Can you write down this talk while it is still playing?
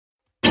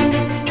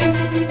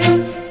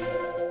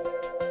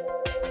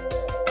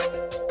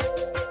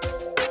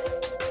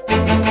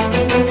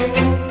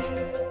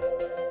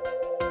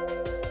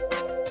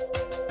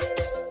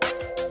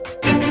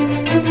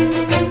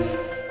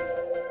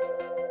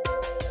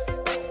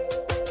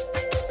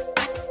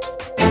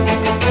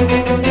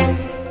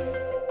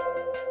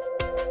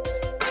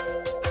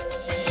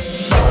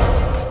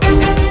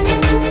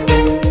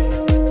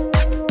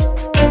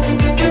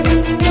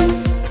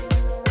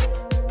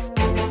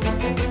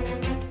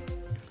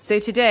So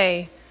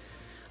today,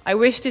 I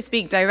wish to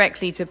speak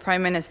directly to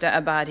Prime Minister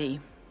Abadi.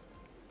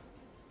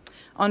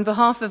 On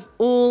behalf of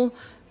all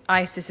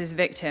ISIS's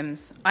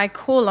victims, I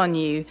call on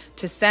you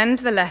to send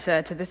the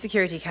letter to the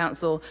Security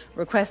Council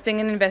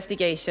requesting an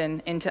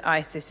investigation into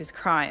ISIS's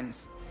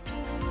crimes.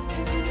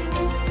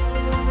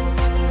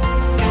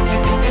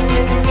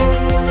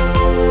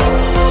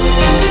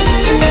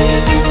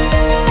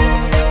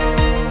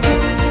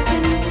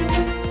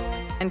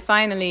 And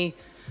finally,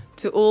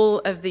 to all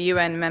of the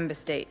UN member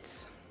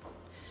states.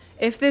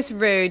 If this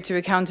road to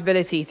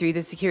accountability through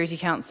the Security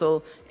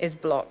Council is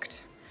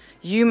blocked,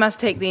 you must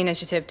take the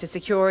initiative to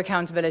secure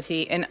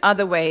accountability in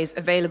other ways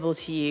available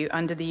to you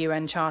under the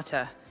UN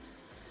Charter.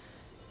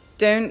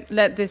 Don't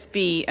let this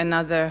be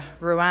another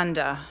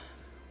Rwanda,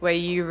 where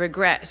you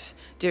regret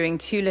doing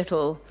too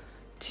little,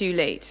 too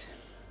late.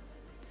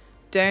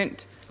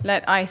 Don't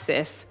let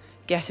ISIS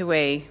get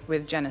away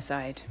with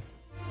genocide.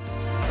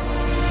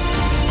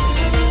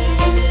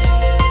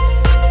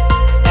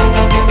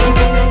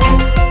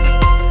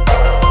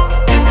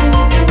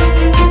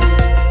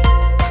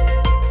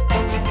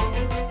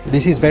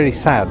 This is very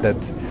sad that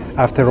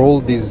after all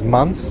these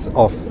months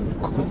of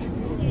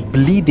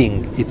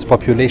bleeding its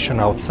population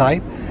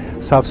outside,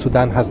 South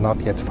Sudan has not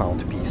yet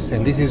found peace.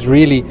 And this is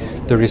really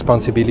the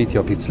responsibility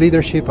of its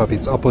leadership, of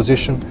its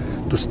opposition,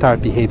 to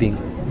start behaving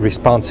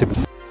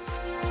responsibly.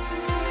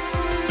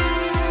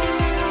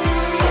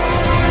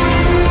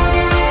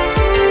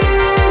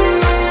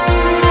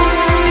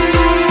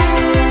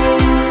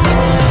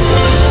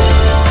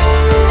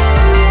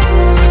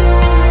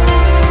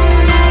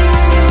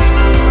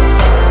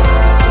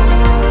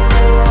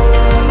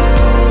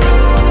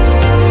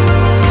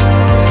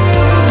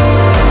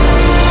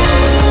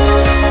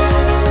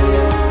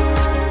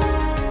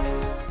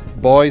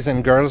 Boys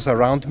and girls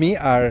around me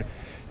are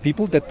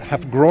people that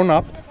have grown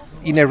up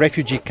in a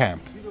refugee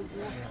camp.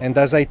 And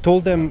as I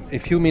told them a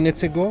few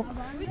minutes ago,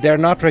 they're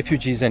not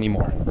refugees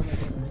anymore.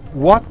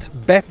 What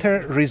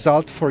better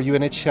result for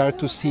UNHCR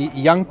to see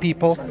young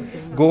people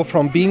go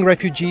from being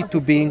refugee to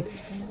being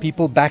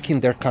people back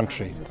in their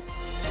country?